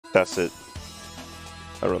That's it.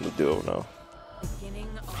 I run the duo now.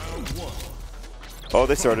 Oh,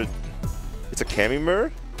 they started. It's a Cammy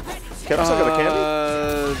mirror? Kappasun got a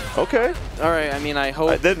Cammy? Okay. Alright, I mean, I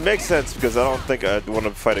hope... That makes sense because I don't think I'd want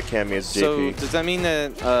to fight a Cammy as JP. So, does that mean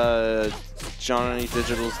that j0nny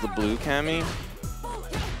DiGITAL's the blue Cammy?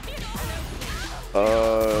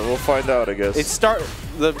 We'll find out, I guess.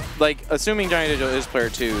 Assuming j0nny DiGITAL is player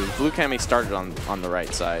 2, blue Cammy started on the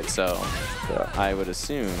right side, so yeah. I would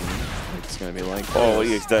assume it's going to be like oh,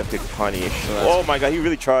 this. he's that big punny-ish. Oh my god, he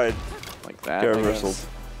really tried. Like that, Get reversal.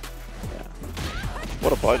 Yeah.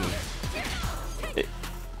 What a button.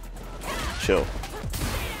 Chill.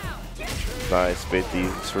 Nice, bait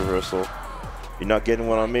this reversal. You're not getting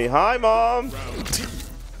one on me. Hi, Mom!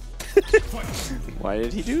 Why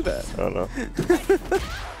did he do that? I don't know.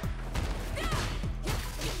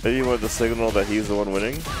 Maybe he wanted to signal that he's the one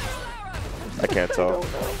winning? I can't tell.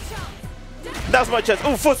 That's my chance.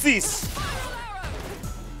 Oh, footsies!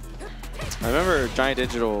 I remember j0nny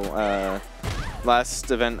DiGITAL, last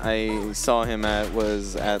event I saw him at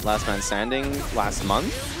was at Last Man Standing last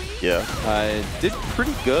month. Yeah. Did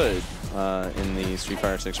pretty good in the Street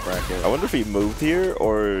Fighter 6 bracket. I wonder if he moved here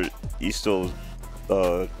or he's still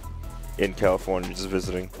in California just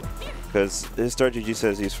visiting. Because his Star GG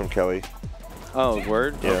says he's from Cali. Oh,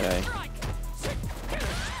 word? Yeah. Okay.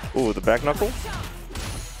 Ooh, the back knuckle?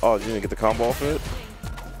 Oh, did you even get the combo off of it?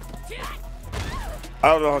 I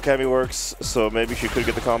don't know how Cammy works, so maybe she could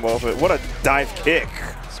get the combo off it. What a dive kick!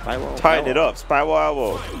 Spiral. Tighten it up. Spiral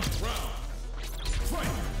elbow.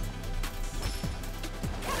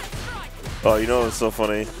 Oh, you know what's so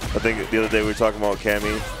funny? I think the other day we were talking about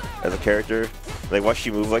Cammy as a character. Like, why she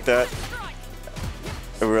move like that?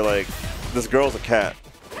 And we were like, this girl's a cat.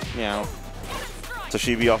 Yeah. So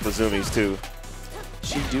she'd be off the zoomies too.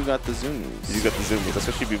 She do got the zoomies. You got the zoomies. That's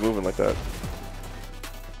why she'd be moving like that.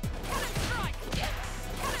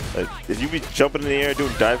 Like, if you be jumping in the air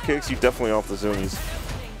doing dive kicks, you definitely off the zoomies.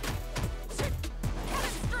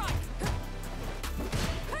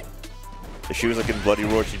 If she was like in Bloody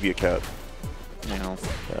Roar, she'd be a cat. Yeah.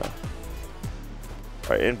 Yeah.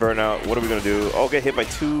 Alright, in burnout, what are we gonna do? Oh, get hit by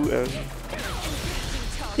 2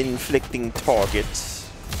 inflicting targets.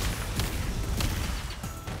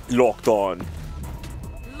 Locked on.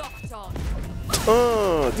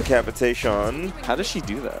 Oh, decapitation. How does she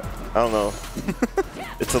do that? I don't know.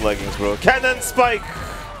 It's a leggings, bro. Cannon spike!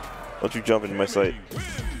 Don't you jump into my sight.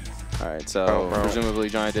 Alright, so presumably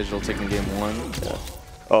j0nny DiGITAL taking game 1. Yeah.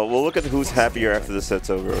 Oh, we'll look at who's happier after this set's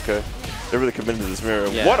over, okay? They're really committed to this mirror.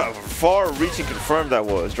 Yeah. What a far-reaching confirm that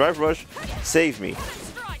was. Drive rush, save me.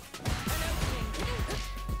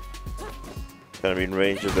 Gonna be in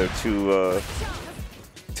range of their two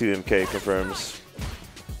MK confirms.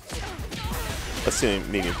 That's the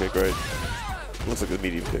medium pick, right? Looks like a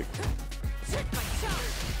medium pick.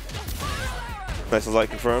 Nice and light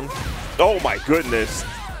confirmed. Oh my goodness!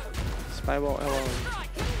 Spyball LO.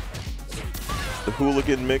 The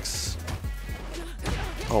hooligan mix.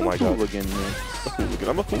 Oh my god. Hooligan mix. A hooligan.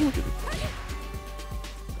 I'm a hooligan.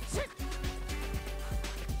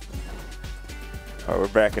 Alright, we're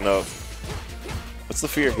backing up. What's the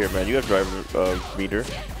fear here, man? You have driver meter.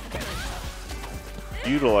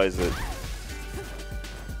 Utilize it.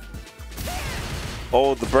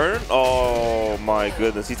 Oh, the burn? Oh my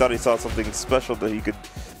goodness. He thought he saw something special that he could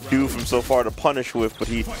do from so far to punish with, but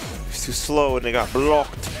he was too slow and they got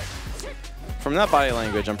blocked. From that body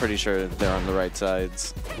language, I'm pretty sure they're on the right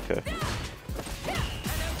sides. Okay.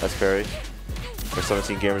 That's parry. For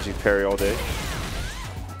 17 gamers, you parry all day.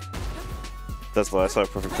 That's last. I saw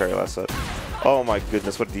a perfect parry last set. Oh my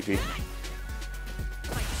goodness, what a DP.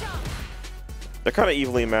 They're kind of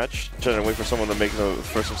evenly matched, trying to wait for someone to make the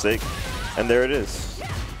first mistake. And there it is.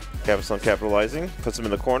 Kappasun capitalizing, puts him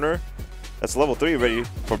in the corner. That's level 3 ready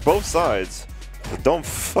for both sides. But don't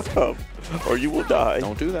fuck up, or you will die.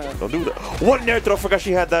 Don't do that. Don't do that. What nair throw? Forgot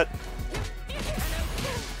she had that.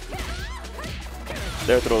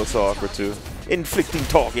 Nair throw looks so awkward too. Inflicting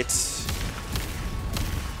targets.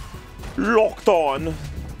 Locked on.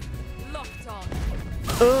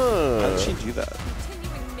 How did she do that?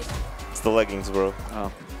 It's the leggings, bro.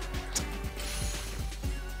 Oh.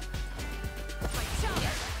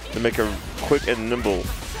 To make her quick and nimble.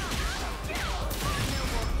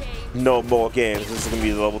 No more games. This is going to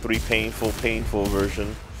be the level 3 painful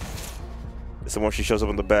version. It's the one she shows up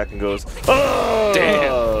on the back and goes, oh!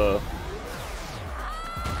 Damn!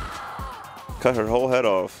 Cut her whole head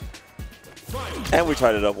off. And we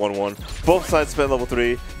tied it up 1-1. Both sides spent level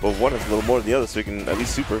 3, but one is a little more than the other, so we can at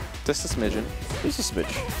least super. Just a smidgen. Just a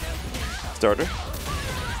smidge. Starter.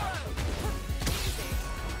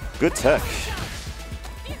 Good tech.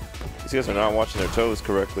 these guys are not watching their toes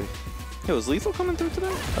correctly. Hey, was Lethal coming through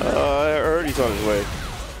today? I heard he's on his way.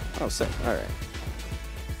 Oh, sick. All right.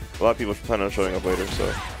 A lot of people plan on showing up later, so.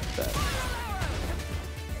 That.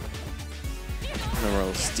 And then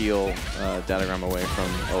we'll steal Datagram away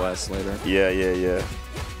from OS later. Yeah.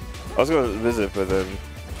 I was going to visit, but then...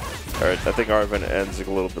 Alright, I think our event ends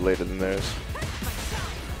a little bit later than theirs.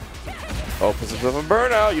 Oh, puts himself in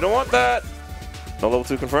burnout. You don't want that. No level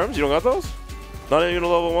 2 confirms? You don't got those? Not even a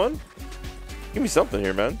level 1? Give me something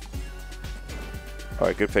here, man.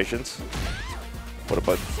 Alright, good patience. What a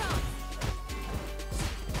button.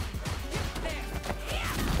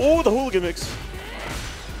 Oh, the hooligan mix.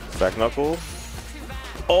 Back knuckle.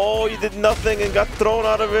 Oh, you did nothing and got thrown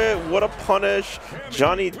out of it. What a punish.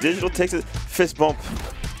 j0nny Digital takes it. Fist bump.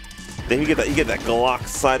 Then you get that Glock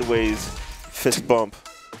sideways fist bump.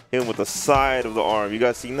 Hit him with the side of the arm. You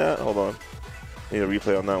guys seen that? Hold on. I need a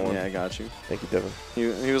replay on that one. Yeah, I got you. Thank you, Devin.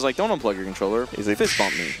 He was like, don't unplug your controller. He's like, fist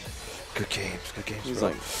bump me. Good games, good games. He's bro.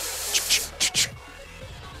 like,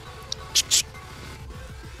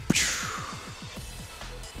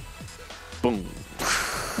 boom.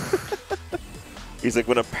 He's like,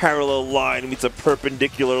 when a parallel line meets a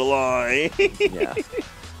perpendicular line. Yeah.